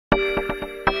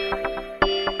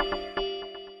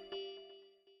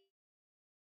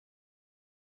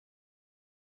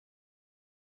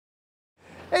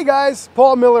Hey guys,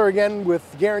 Paul.Miller again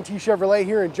with Guaranty Chevrolet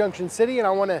here in Junction City, and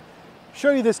I want to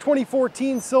show you this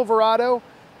 2014 Silverado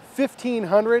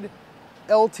 1500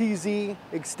 LTZ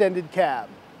extended cab.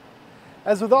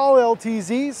 As with all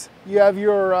LTZs, you have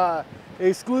your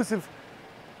exclusive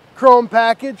chrome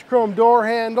package, chrome door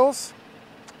handles,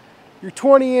 your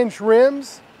 20-inch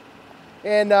rims,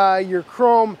 and your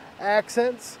chrome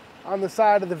accents on the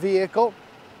side of the vehicle,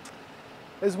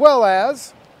 as well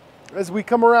as we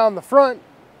come around the front,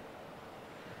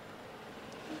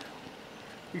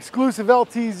 exclusive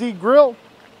LTZ grille,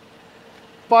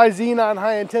 bi-xenon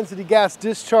high-intensity gas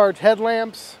discharge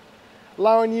headlamps,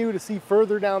 allowing you to see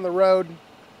further down the road,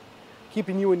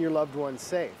 keeping you and your loved ones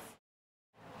safe.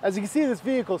 As you can see, this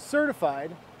vehicle is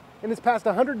certified and has passed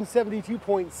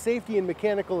 172-point safety and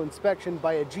mechanical inspection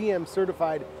by a GM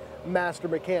certified master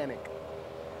mechanic.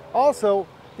 Also,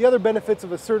 the other benefits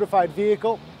of a certified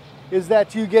vehicle is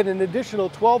that you get an additional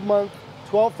 12-month,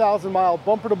 12,000-mile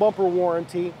bumper-to-bumper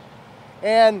warranty,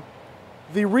 and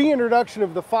the reintroduction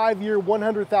of the 5-year,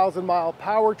 100,000-mile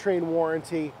powertrain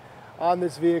warranty on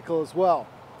this vehicle as well.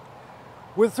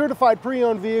 With certified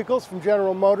pre-owned vehicles from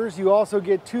General Motors, you also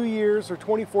get 2 years or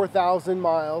 24,000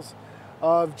 miles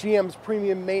of GM's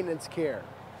premium maintenance care.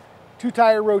 2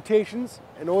 tire rotations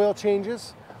and oil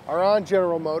changes are on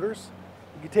General Motors.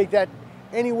 You can take that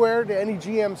anywhere to any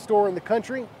GM store in the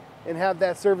country and have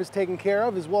that service taken care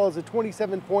of, as well as a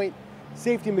 27-point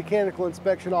safety mechanical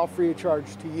inspection, all free of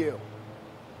charge to you.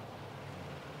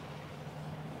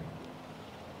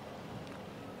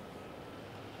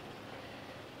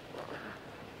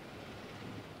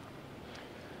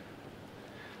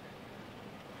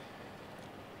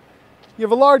 You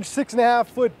have a large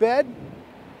 6.5-foot bed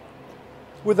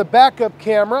with a backup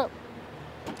camera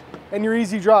and your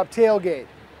easy drop tailgate.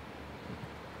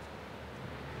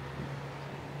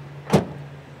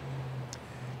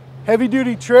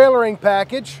 Heavy-duty trailering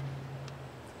package.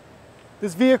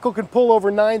 This vehicle can pull over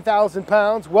 9,000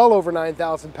 pounds, well over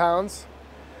 9,000 pounds.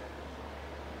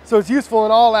 So it's useful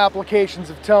in all applications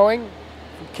of towing,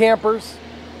 from campers,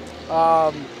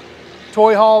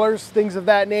 toy haulers, things of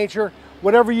that nature.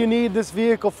 Whatever you need this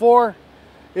vehicle for,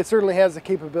 it certainly has the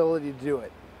capability to do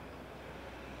it.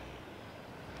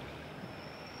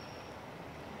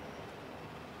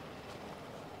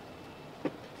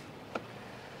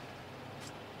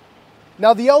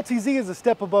 Now, the LTZ is a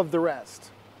step above the rest.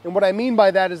 And what I mean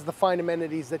by that is the fine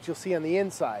amenities that you'll see on the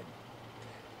inside.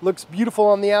 Looks beautiful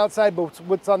on the outside, but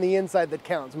what's on the inside that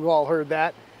counts. We've all heard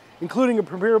that. Including a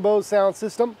Premier Bose sound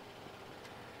system.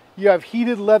 You have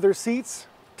heated leather seats,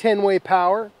 10-way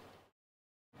power.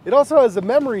 It also has a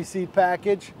memory seat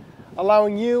package,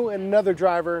 allowing you and another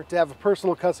driver to have a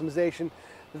personal customization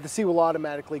that the seat will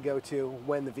automatically go to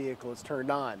when the vehicle is turned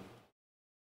on.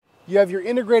 You have your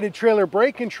integrated trailer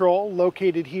brake control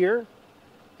located here.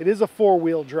 It is a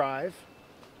 4-wheel drive.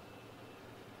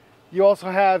 You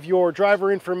also have your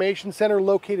driver information center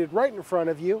located right in front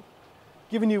of you,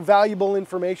 giving you valuable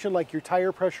information like your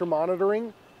tire pressure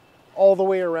monitoring all the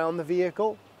way around the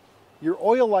vehicle, your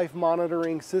oil life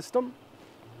monitoring system,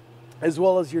 as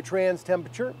well as your trans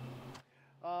temperature,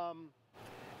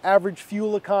 average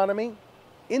fuel economy,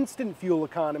 instant fuel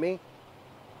economy.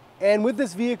 And with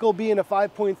this vehicle being a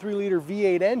 5.3-liter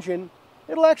V8 engine,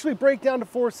 it'll actually break down to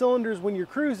 4 cylinders when you're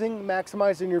cruising,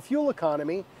 maximizing your fuel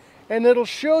economy, and it'll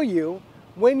show you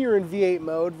when you're in V8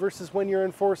 mode versus when you're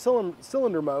in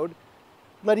 4-cylinder mode,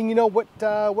 letting you know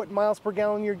what miles per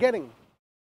gallon you're getting.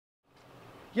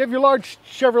 You have your large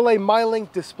Chevrolet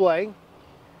MyLink display,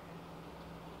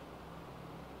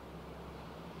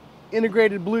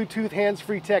 integrated Bluetooth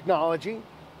hands-free technology.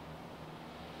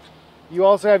 You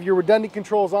also have your redundant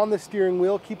controls on the steering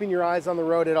wheel, keeping your eyes on the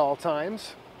road at all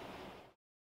times.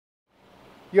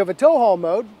 You have a tow haul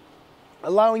mode,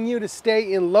 allowing you to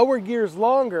stay in lower gears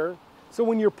longer, so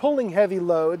when you're pulling heavy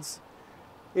loads,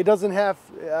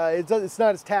 it's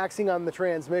not as taxing on the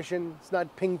transmission, it's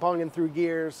not ping-ponging through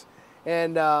gears,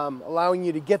 and allowing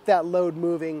you to get that load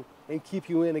moving and keep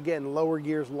you in, again, lower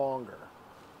gears longer.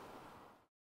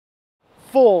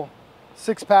 Full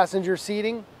 6-passenger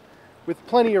seating, with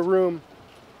plenty of room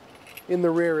in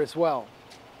the rear as well.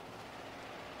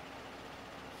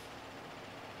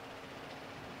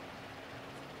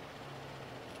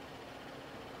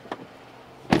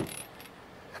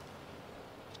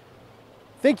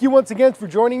 Thank you once again for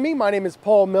joining me. My name is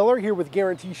Paul.Miller here with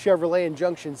Guaranty Chevrolet in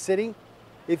Junction City.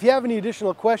 If you have any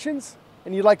additional questions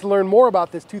and you'd like to learn more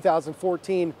about this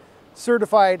 2014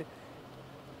 certified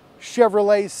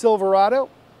Chevrolet Silverado,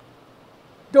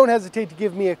 don't hesitate to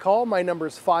give me a call. My number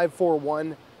is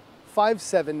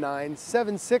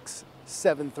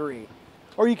 541-579-7673.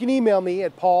 Or you can email me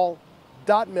at paul.miller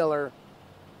Paul.Miller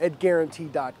at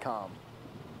Guaranty.com.